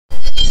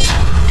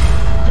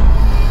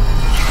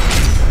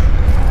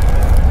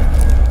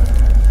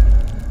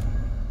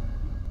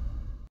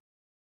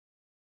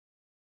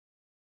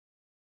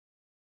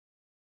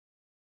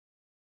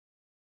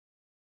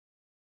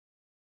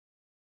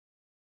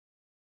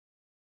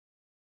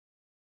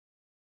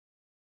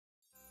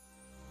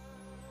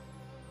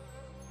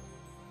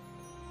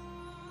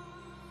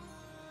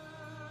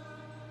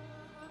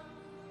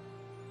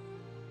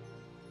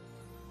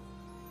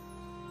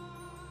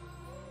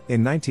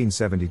In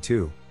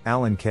 1972,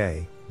 Alan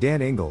Kay,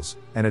 Dan Ingalls,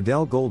 and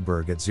Adele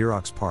Goldberg at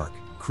Xerox PARC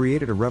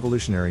created a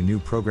revolutionary new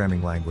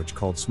programming language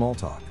called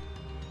Smalltalk.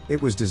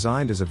 It was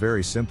designed as a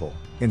very simple,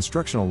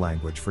 instructional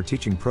language for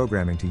teaching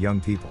programming to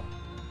young people.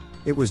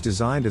 It was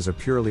designed as a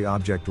purely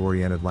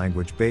object-oriented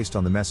language based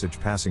on the message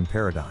passing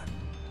paradigm.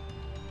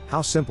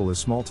 How simple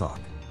is Smalltalk?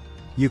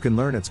 You can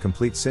learn its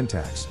complete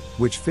syntax,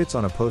 which fits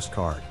on a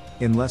postcard,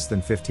 in less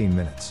than 15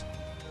 minutes.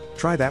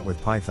 Try that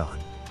with Python.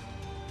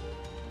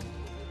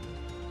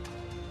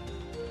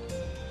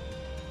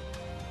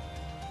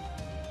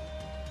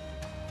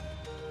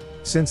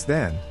 Since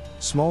then,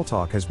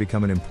 Smalltalk has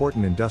become an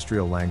important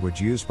industrial language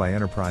used by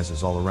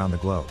enterprises all around the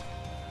globe.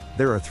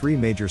 There are 3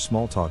 major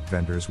Smalltalk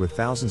vendors with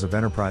thousands of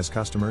enterprise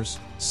customers: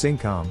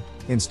 Syncom,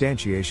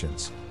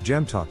 Instantiations,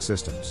 Gemtalk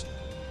Systems.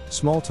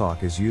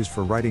 Smalltalk is used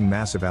for writing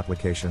massive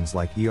applications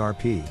like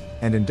ERP,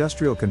 and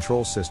industrial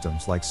control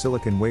systems like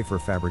silicon wafer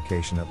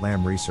fabrication at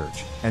Lam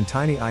Research, and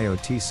tiny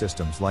IoT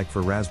systems like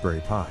for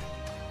Raspberry Pi.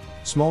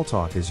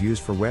 Smalltalk is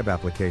used for web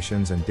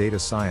applications and data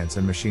science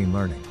and machine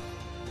learning.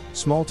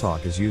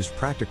 Smalltalk is used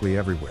practically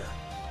everywhere.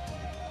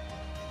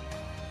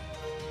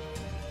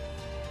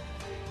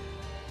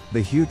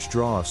 The huge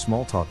draw of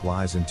Smalltalk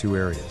lies in 2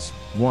 areas: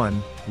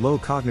 1, low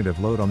cognitive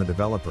load on the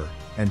developer,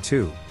 and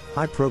 2,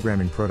 high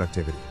programming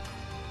productivity.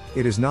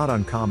 It is not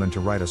uncommon to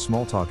write a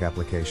Smalltalk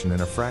application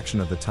in a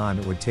fraction of the time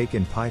it would take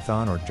in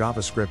Python or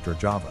JavaScript or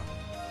Java.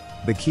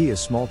 The key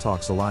is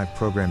Smalltalk's alive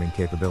programming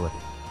capability.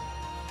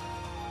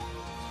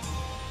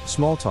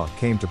 Smalltalk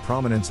came to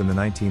prominence in the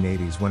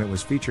 1980s when it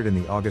was featured in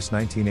the August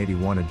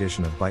 1981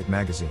 edition of Byte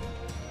magazine.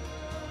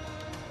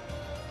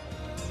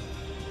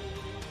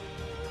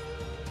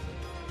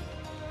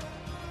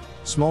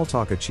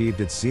 Smalltalk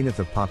achieved its zenith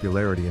of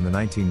popularity in the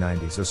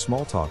 1990s as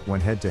Smalltalk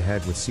went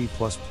head-to-head with C++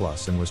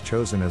 and was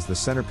chosen as the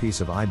centerpiece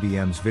of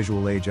IBM's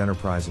Visual Age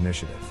Enterprise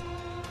initiative.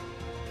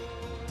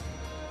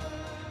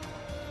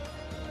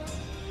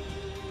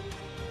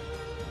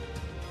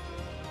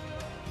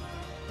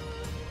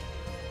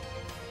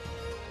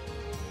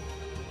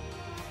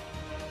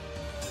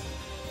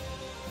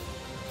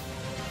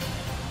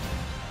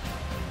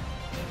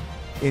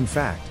 In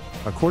fact,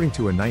 according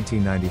to a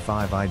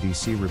 1995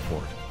 IDC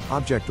report,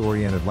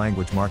 object-oriented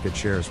language market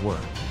shares were: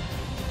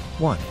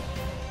 1.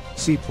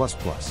 C++,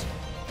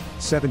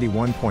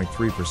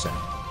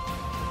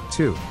 71.3%.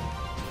 2.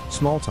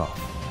 Smalltalk,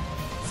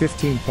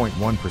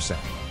 15.1%.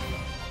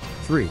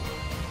 3.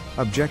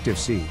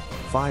 Objective-C,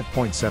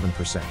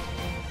 5.7%.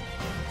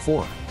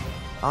 4.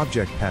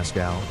 Object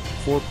Pascal,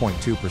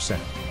 4.2%.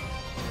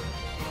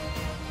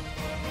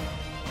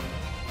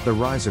 The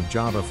rise of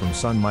Java from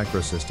Sun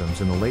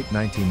Microsystems in the late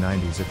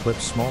 1990s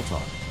eclipsed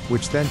Smalltalk,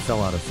 which then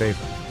fell out of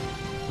favor.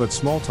 But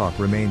Smalltalk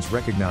remains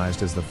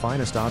recognized as the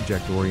finest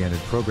object-oriented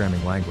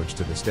programming language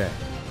to this day.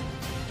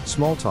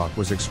 Smalltalk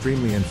was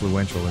extremely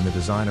influential in the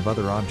design of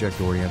other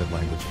object-oriented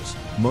languages,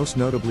 most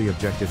notably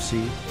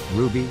Objective-C,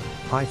 Ruby,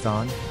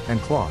 Python, and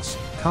Clos,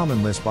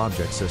 common Lisp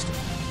object system.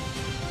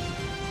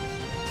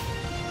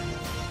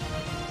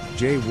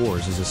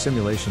 J-Wars is a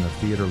simulation of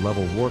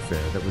theater-level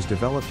warfare that was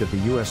developed at the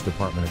U.S.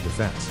 Department of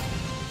Defense.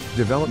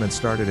 Development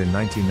started in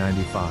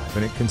 1995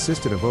 and it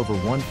consisted of over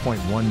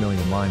 1.1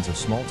 million lines of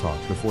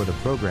Smalltalk before the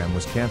program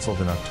was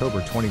cancelled in October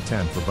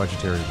 2010 for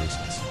budgetary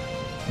reasons.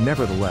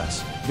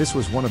 Nevertheless, this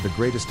was one of the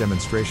greatest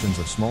demonstrations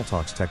of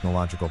Smalltalk's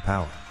technological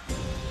power.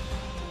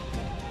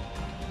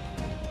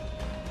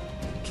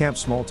 Camp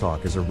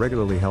Smalltalk is a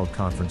regularly held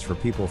conference for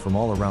people from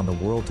all around the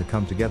world to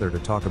come together to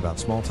talk about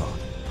Smalltalk.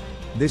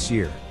 This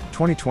year,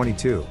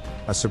 2022,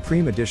 a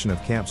Supreme edition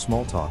of Camp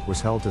Smalltalk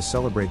was held to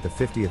celebrate the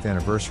 50th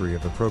anniversary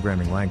of the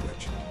programming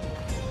language.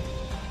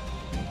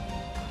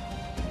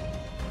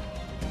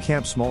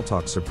 Camp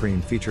Smalltalk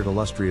Supreme featured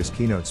illustrious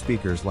keynote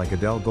speakers like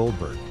Adele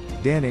Goldberg,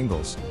 Dan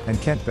Ingalls, and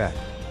Kent Beck.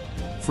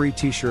 Free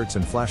t-shirts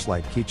and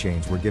flashlight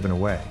keychains were given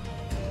away.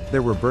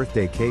 There were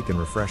birthday cake and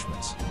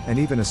refreshments, and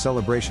even a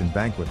celebration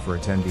banquet for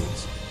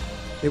attendees.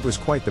 It was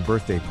quite the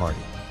birthday party.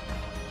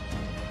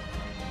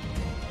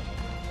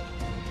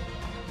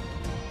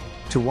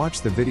 To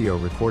watch the video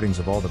recordings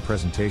of all the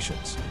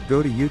presentations,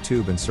 go to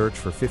YouTube and search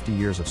for 50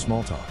 Years of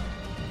Smalltalk.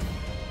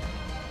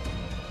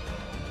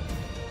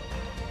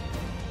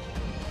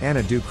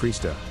 Anna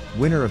Ducrista,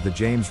 winner of the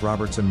James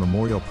Robertson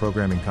Memorial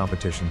Programming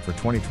Competition for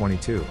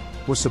 2022,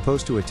 was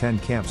supposed to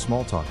attend Camp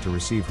Smalltalk to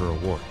receive her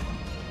award.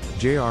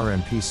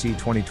 JRMPC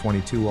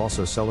 2022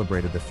 also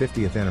celebrated the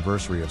 50th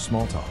anniversary of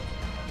Smalltalk.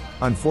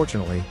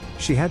 Unfortunately,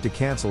 she had to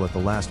cancel at the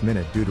last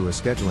minute due to a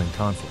scheduling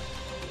conflict.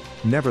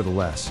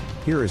 Nevertheless,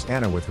 here is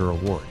Anna with her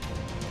award.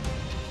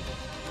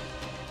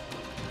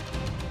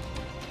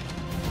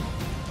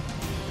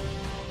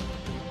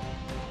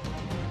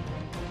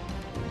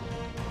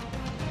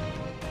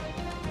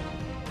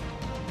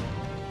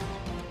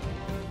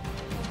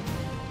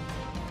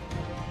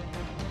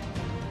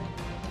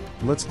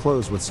 Let's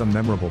close with some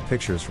memorable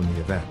pictures from the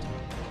event.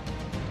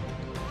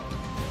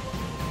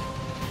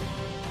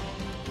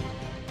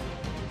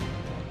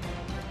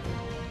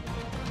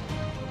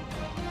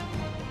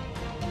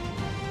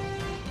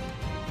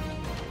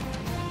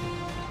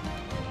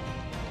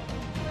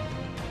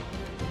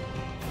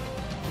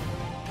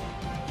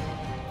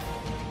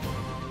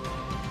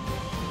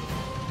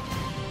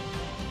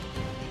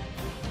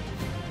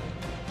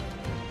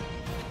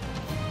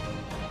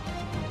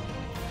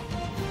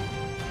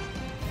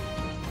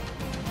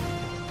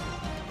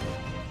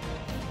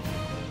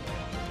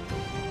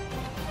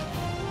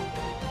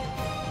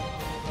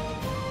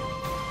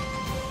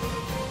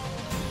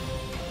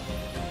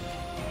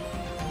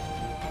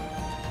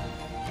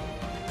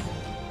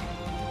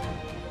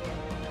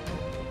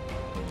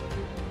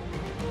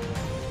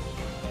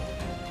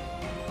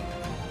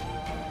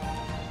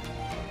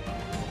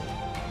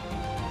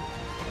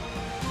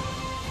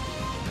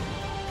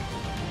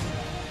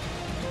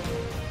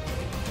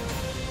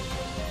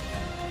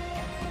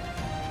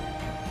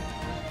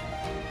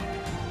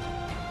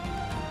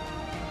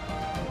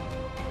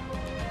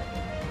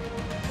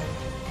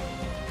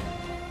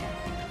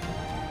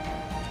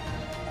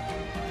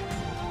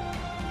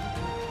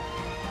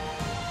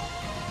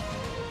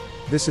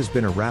 This has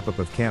been a wrap-up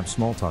of Camp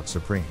Smalltalk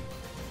Supreme.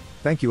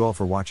 Thank you all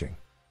for watching.